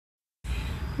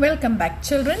Welcome back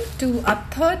children to our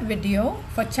third video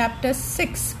for chapter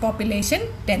 6 population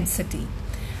density,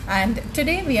 and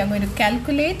today we are going to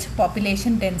calculate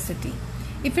population density.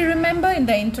 If you remember in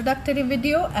the introductory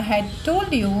video I had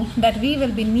told you that we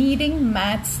will be needing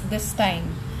maths this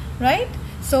time, right?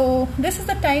 So this is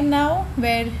the time now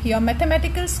where your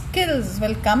mathematical skills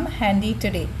will come handy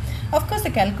today. Of course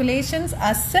the calculations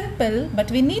are simple,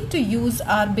 but we need to use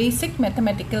our basic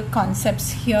mathematical concepts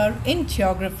here in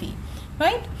geography.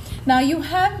 Right? Now you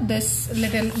have this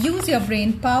little use your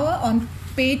brain power on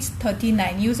page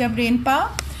 39. Use your brain power.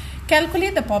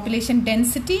 Calculate the population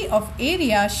density of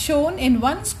area shown in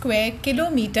 1 square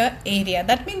kilometer area.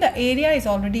 That means the area is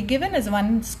already given as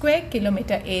 1 square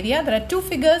kilometer area. There are two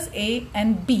figures A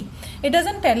and B. It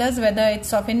doesn't tell us whether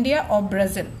it's of India or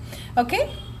Brazil.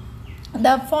 Okay.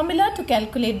 The formula to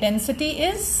calculate density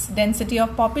is density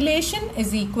of population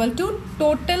is equal to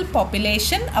total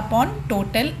population upon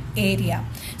total area.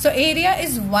 So area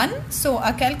is 1. So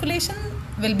our calculation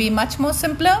will be much more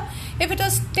simpler. If it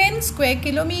was 10 square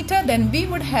kilometer, then we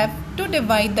would have to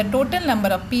divide the total number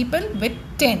of people with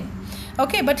 10.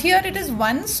 Okay, but here it is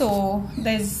 1. So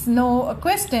there is no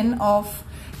question of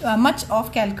much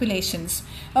of calculations.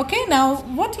 Okay, now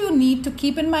what you need to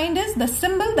keep in mind is the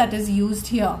symbol that is used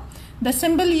here. The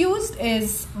symbol used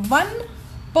is 1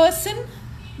 person,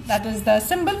 that is the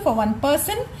symbol for 1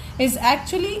 person is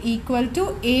actually equal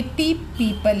to 80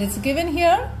 people. It's given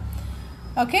here.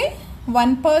 Okay,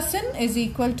 1 person is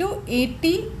equal to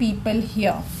 80 people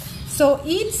here. So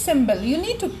each symbol, you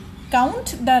need to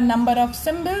count the number of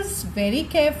symbols very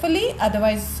carefully.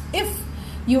 Otherwise, if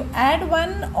you add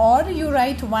 1 or you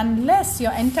write 1 less,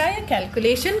 your entire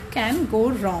calculation can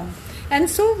go wrong. And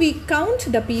so we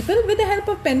count the people with the help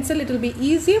of pencil. It will be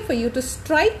easier for you to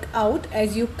strike out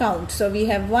as you count. So we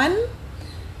have 1,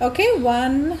 okay,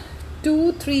 1,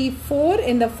 2, 3, 4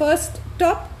 in the first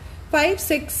top, 5,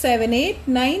 6, 7, 8,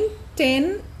 9,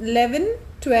 10, 11,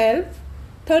 12,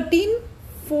 13,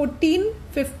 14,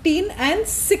 15 and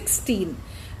 16.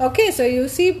 Okay, so you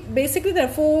see basically there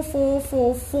are 4, 4,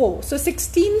 4, 4. So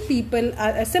 16 people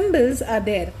symbols are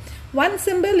there. 1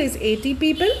 symbol is 80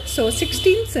 people, so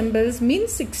 16 symbols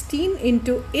means 16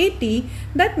 into 80,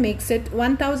 that makes it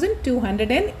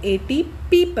 1280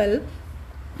 people.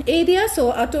 Area,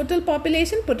 so our total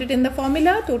population, put it in the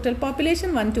formula, total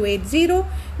population 1280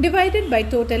 divided by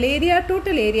total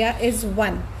area is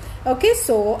 1. Okay,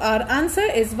 so our answer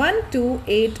is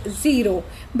 1280.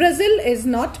 Brazil is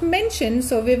not mentioned,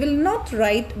 so we will not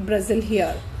write Brazil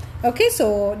here. Okay,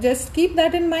 so just keep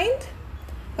that in mind.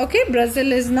 Okay,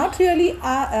 Brazil is not really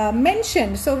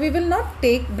mentioned, so we will not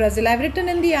take Brazil. I have written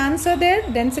in the answer there,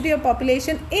 density of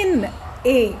population in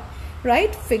A,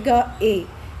 right? Figure A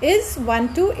is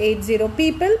 1280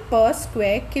 people per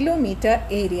square kilometer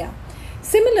area.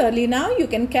 Similarly, now you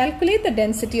can calculate the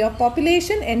density of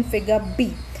population in figure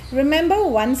B. Remember,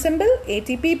 1 symbol,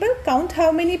 80 people. Count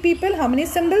how many people, how many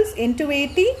symbols into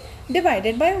 80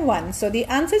 divided by 1. So the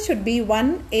answer should be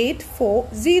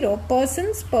 1840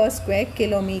 persons per square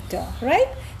kilometer, right?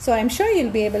 So I'm sure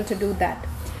you'll be able to do that.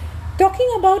 Talking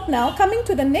about now, coming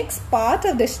to the next part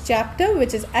of this chapter,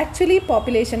 which is actually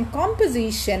population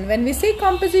composition. When we say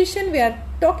composition, we are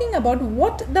talking about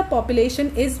what the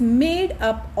population is made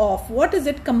up of. What is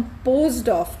it composed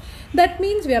of? That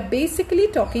means we are basically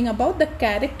talking about the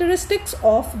characteristics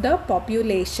of the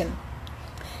population.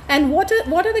 And what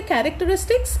are the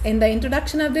characteristics? In the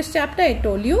introduction of this chapter, I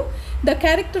told you the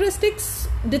characteristics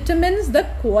determines the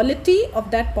quality of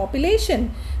that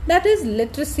population. That is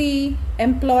literacy,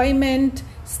 employment,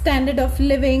 standard of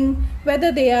living,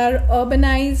 whether they are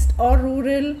urbanized or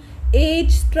rural.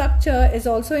 Age structure is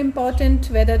also important,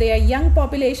 whether they are young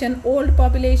population, old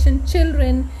population,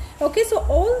 children. Okay, so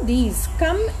all these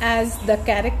come as the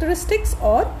characteristics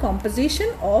or composition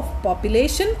of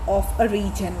population of a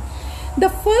region. The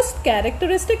first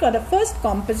characteristic or the first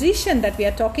composition that we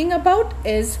are talking about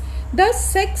is the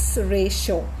sex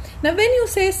ratio. Now when you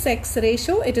say sex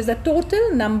ratio, it is the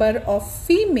total number of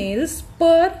females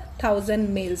per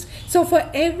 1000 males. So for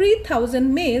every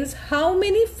 1000 males, how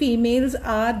many females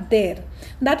are there?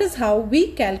 That is how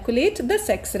we calculate the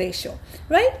sex ratio,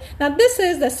 right? Now this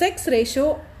is the sex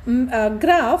ratio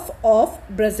graph of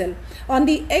Brazil. On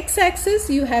the x-axis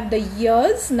you have the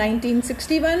years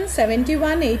 1961,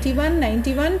 71, 81,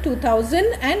 91,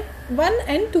 2001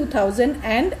 and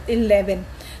 2011.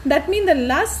 That means the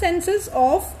last census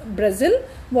of Brazil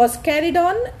was carried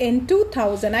on in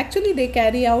 2000. Actually they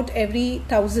carry out every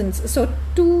thousands, so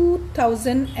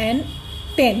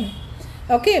 2010.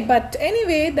 Okay, but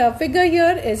anyway the figure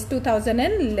here is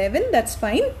 2011, that's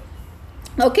fine.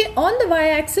 Okay, on the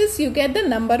y-axis you get the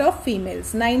number of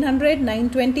females, 900,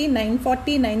 920,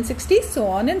 940, 960, so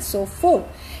on and so forth.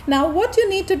 Now what you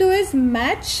need to do is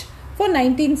match for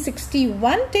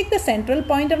 1961, take the central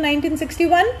point of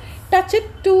 1961, touch it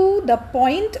to the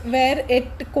point where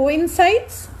it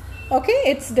coincides. Okay,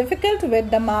 it's difficult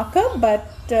with the marker, but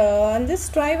I'll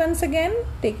just try once again,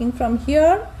 taking from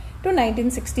here to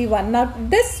 1961. Now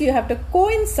this you have to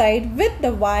coincide with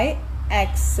the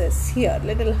y-axis here,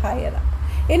 little higher up,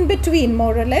 in between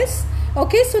more or less.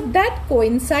 Okay, so that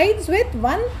coincides with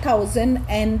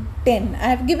 1010. I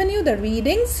have given you the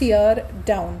readings here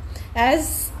down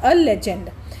as a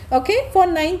legend. Okay, for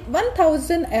in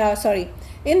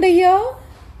the year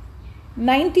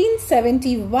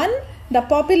 1971 the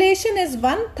population is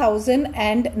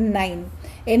 1009.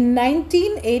 In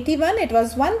 1981 it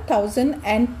was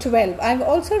 1012. I've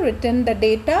also written the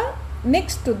data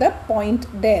next to the point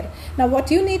there. Now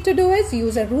what you need to do is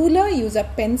use a ruler, use a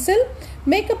pencil,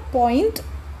 make a point,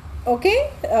 okay,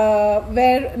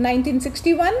 where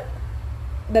 1961,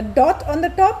 the dot on the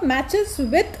top matches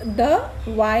with the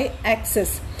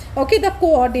y-axis. Okay, the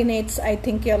coordinates, I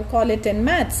think you'll call it in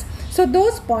maths. So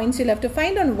those points you'll have to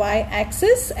find on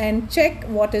y-axis and check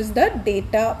what is the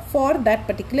data for that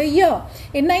particular year.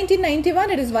 In 1991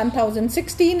 it is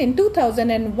 1016, in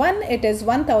 2001 it is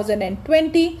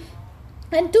 1020,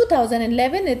 and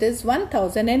 2011 it is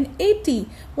 1080.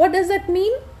 What does that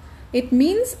mean? It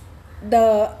means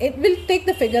it will take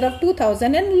the figure of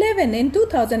 2011. In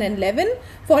 2011,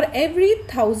 for every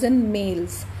 1000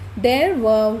 males there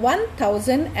were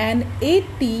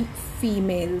 1080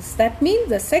 females. That means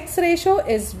the sex ratio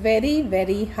is very,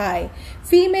 very high.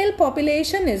 Female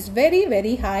population is very,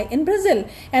 very high in Brazil,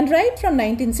 and right from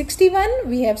 1961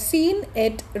 we have seen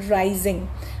it rising.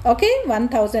 Okay,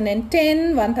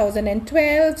 1010,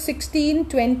 1012, 16,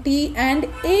 20 and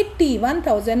 80,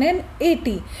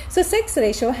 1080. So sex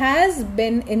ratio has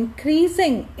been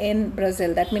increasing in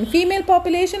Brazil. That means female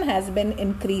population has been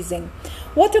increasing.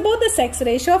 What about the sex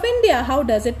ratio of India? How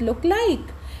does it look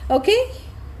like? Okay,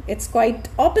 it's quite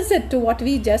opposite to what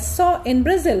we just saw in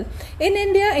Brazil. In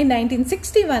India in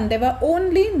 1961 there were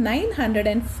only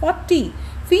 940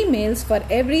 females for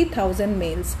every 1000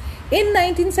 males. In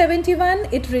 1971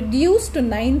 it reduced to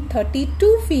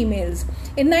 932 females.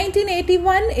 In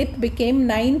 1981 it became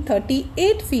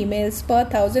 938 females per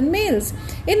 1000 males.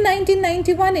 In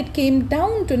 1991 it came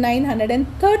down to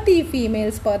 930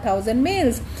 females per 1000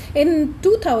 males. In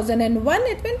 2001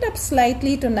 it went up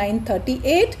slightly to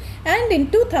 938, and in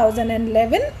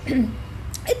 2011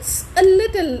 it's a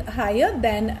little higher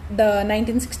than the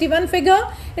 1961 figure.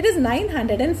 It is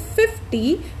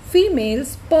 950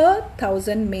 females per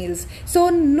 1000 males. So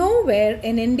nowhere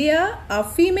in India our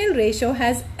female ratio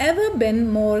has ever been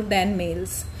more than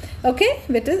males. Okay,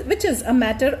 which is a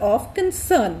matter of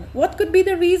concern. What could be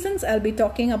the reasons? I'll be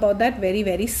talking about that very,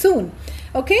 very soon.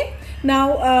 Okay,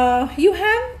 now you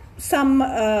have some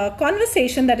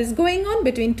conversation that is going on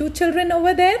between two children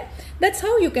over there. That's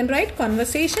how you can write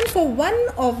conversation for one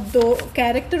of the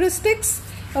characteristics,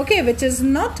 okay, which is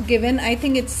not given. I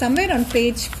think it's somewhere on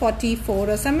page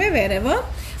 44 or somewhere, wherever.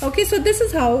 Okay, so this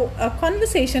is how a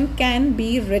conversation can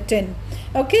be written.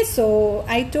 Okay, so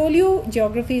I told you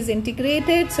geography is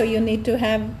integrated, so you need to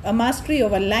have a mastery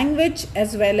over language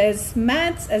as well as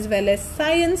maths as well as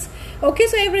science. Okay,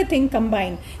 so everything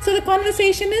combined. So the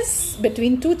conversation is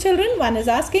between two children. One is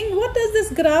asking, what does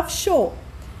this graph show?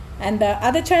 And the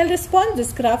other child responds,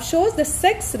 this graph shows the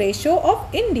sex ratio of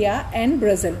India and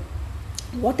Brazil.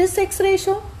 What is sex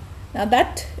ratio? Now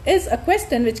that is a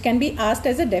question which can be asked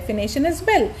as a definition as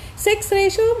well. Sex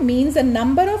ratio means the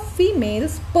number of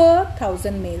females per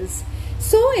 1000 males.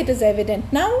 So it is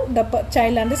evident. Now the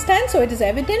child understands. So it is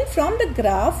evident from the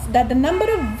graph that the number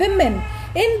of women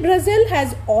in Brazil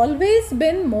has always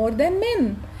been more than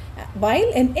men.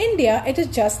 While in India it is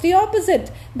just the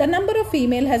opposite. The number of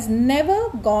female has never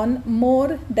gone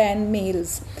more than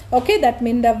males. Okay, that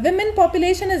means the women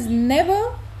population has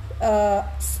never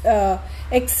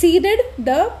exceeded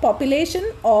the population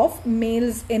of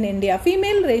males in India.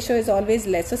 Female ratio is always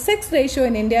less. So sex ratio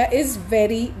in India is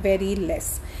very, very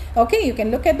less. Okay, you can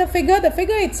look at the figure. The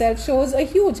figure itself shows a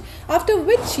huge. After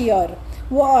which year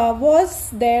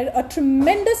was there a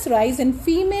tremendous rise in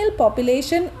female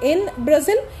population in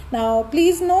Brazil? Now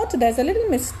please note there's a little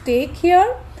mistake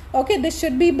here. Okay, this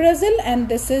should be Brazil and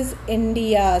this is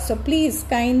India. So please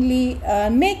kindly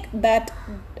make that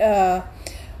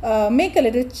make a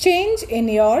little change in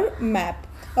your map.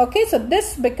 Okay, so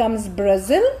this becomes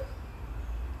Brazil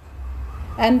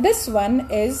and this one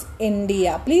is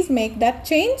India. Please make that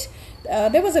change.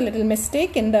 there was a little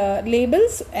mistake in the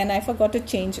labels and I forgot to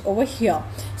change over here.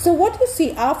 So what you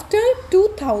see, after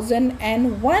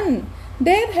 2001,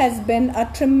 there has been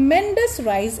a tremendous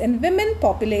rise in women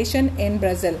population in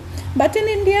Brazil. But in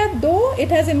India, though it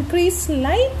has increased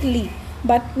slightly,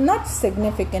 but not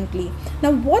significantly.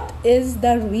 Now, what is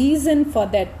the reason for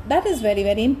that? That is very,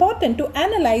 very important to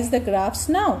analyze the graphs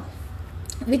now.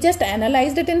 We just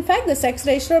analyzed it. In fact, the sex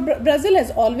ratio of Brazil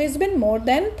has always been more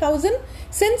than 1,000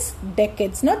 since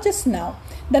decades, not just now.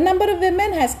 The number of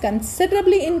women has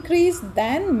considerably increased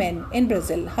than men in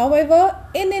Brazil. However,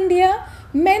 in India,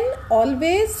 men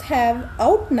always have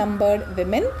outnumbered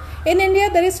women. In India,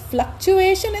 there is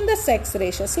fluctuation in the sex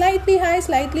ratio. Slightly high,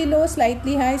 slightly low,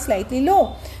 slightly high, slightly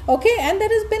low. Okay, and there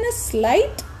has been a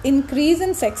slight increase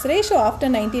in sex ratio after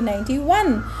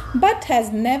 1991, but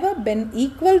has never been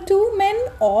equal to men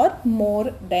or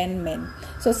more than men.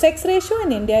 So sex ratio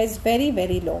in India is very,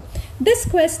 very low. This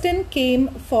question came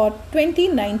for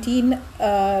 2019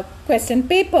 question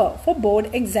paper for board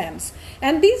exams,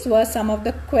 and these were some of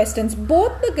the questions.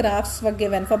 Both the graphs were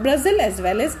given for Brazil as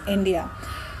well as India.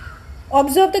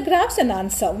 Observe the graphs and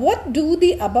answer. What do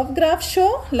the above graphs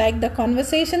show? Like the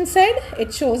conversation said,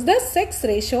 it shows the sex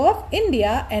ratio of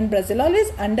India and Brazil. Always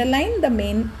underline the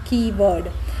main keyword.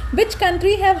 Which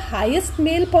country have highest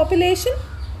male population?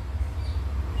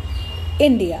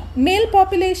 India. Male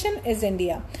population is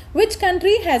India. Which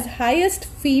country has highest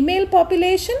female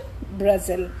population?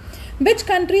 Brazil. Which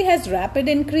country has rapid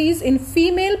increase in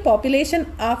female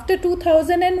population after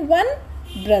 2001?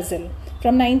 Brazil.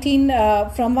 From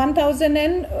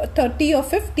 1030 or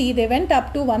 50, they went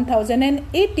up to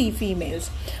 1080 females.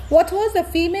 What was the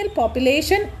female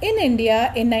population in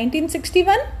India in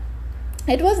 1961?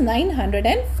 It was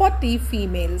 940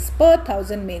 females per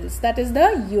 1000 males. That is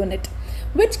the unit.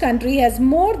 Which country has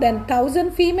more than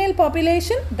 1000 female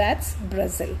population? That's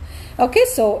Brazil. Okay,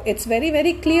 so it's very,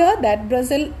 very clear that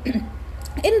Brazil,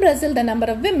 in Brazil, the number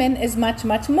of women is much,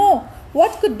 much more.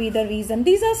 What could be the reason?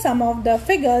 These are some of the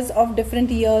figures of different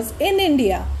years in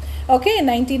India. Okay, in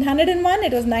 1901,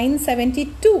 it was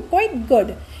 972, quite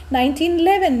good.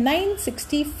 1911,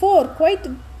 964, quite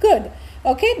good.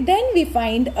 Okay, then we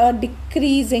find a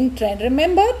decreasing trend.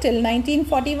 Remember, till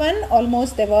 1941,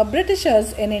 almost there were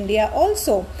Britishers in India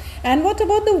also. And what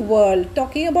about the world?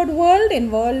 Talking about world, in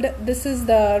world, this is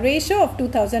the ratio of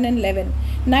 2011.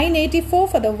 984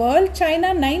 for the world,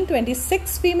 China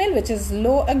 926 female, which is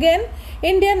low again.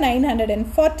 India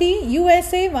 940,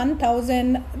 USA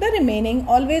 1000, the remaining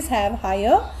always have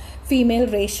higher female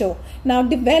ratio. Now,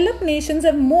 developed nations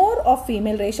have more of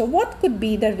female ratio. What could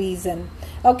be the reason?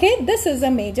 Okay, this is a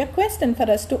major question for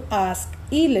us to ask.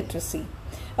 Illiteracy.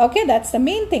 Okay, that's the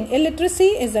main thing. Illiteracy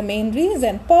is the main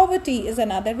reason. Poverty is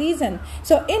another reason.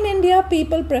 So in India,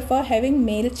 people prefer having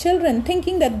male children,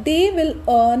 thinking that they will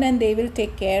earn and they will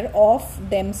take care of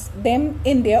them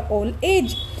in their old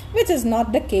age, which is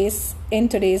not the case in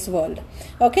today's world.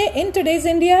 Okay, in today's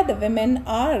India, the women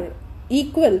are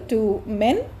equal to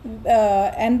men,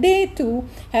 and they too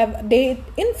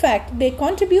in fact they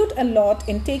contribute a lot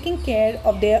in taking care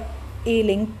of their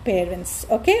ailing parents,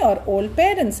 okay, or old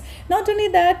parents. Not only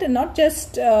that, not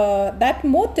just that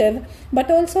motive, but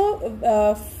also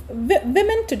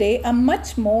women today are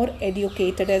much more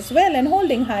educated as well and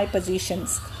holding high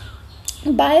positions.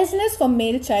 Biasness for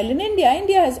male child in India.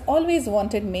 India has always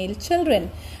wanted male children.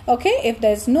 Okay, if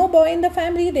there's no boy in the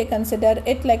family, they consider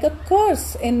it like a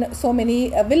curse in so many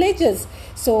villages.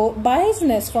 So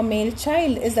biasness for male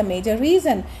child is the major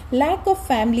reason. Lack of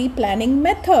family planning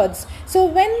methods. So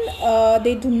when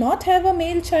they do not have a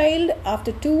male child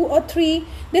after 2 or 3,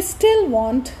 they still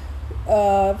want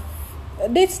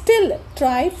they still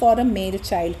try for a male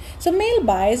child. So male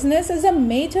biasness is a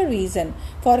major reason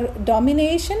for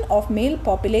domination of male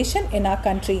population in our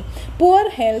country.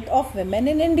 Poor health of women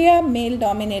in India, male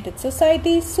dominated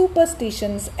society,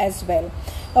 superstitions as well.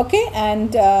 Okay,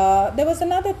 and there was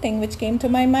another thing which came to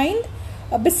my mind.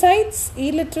 Besides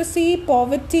illiteracy,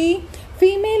 poverty,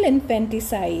 female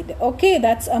infanticide. Okay,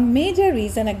 that's a major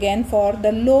reason again for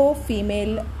the low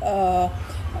female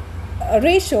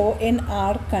ratio in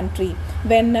our country,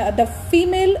 when the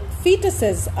female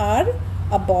fetuses are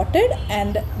aborted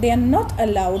and they are not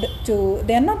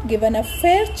given a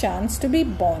fair chance to be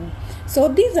born. So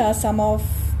these are some of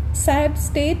sad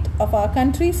state of our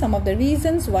country, some of the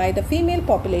reasons why the female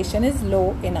population is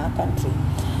low in our country.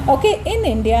 Okay, in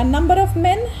India, number of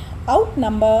men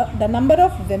outnumber the number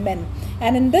of women,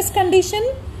 and in this condition,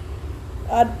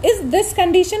 is this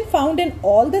condition found in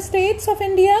all the states of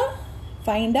India?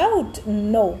 Find out.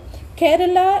 No.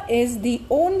 Kerala is the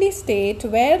only state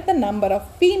where the number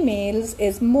of females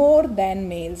is more than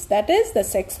males. That is, the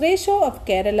sex ratio of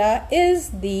Kerala is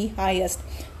the highest.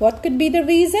 What could be the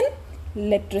reason?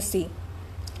 Literacy.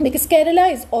 Because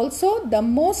Kerala is also the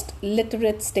most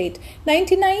literate state.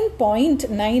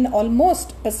 99.9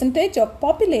 almost percentage of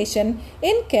population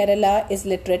in Kerala is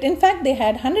literate. In fact, they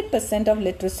had 100% of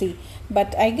literacy.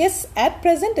 But I guess at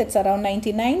present it's around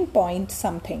 99 point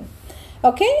something.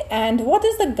 Okay, and what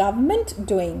is the government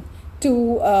doing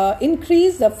to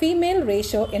increase the female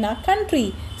ratio in our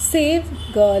country? Save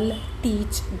girl,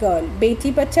 teach girl.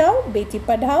 Beti Bachao, Beti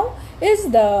Padhao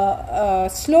is the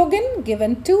slogan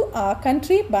given to our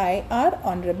country by our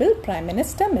Honorable Prime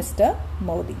Minister, Mr.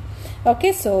 Modi.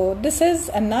 Okay, so this is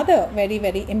another very,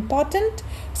 very important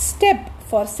step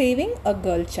for saving a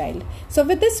girl child. So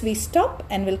with this we stop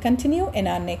and will continue in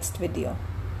our next video.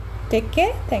 Take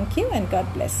care, thank you, and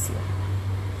God bless you.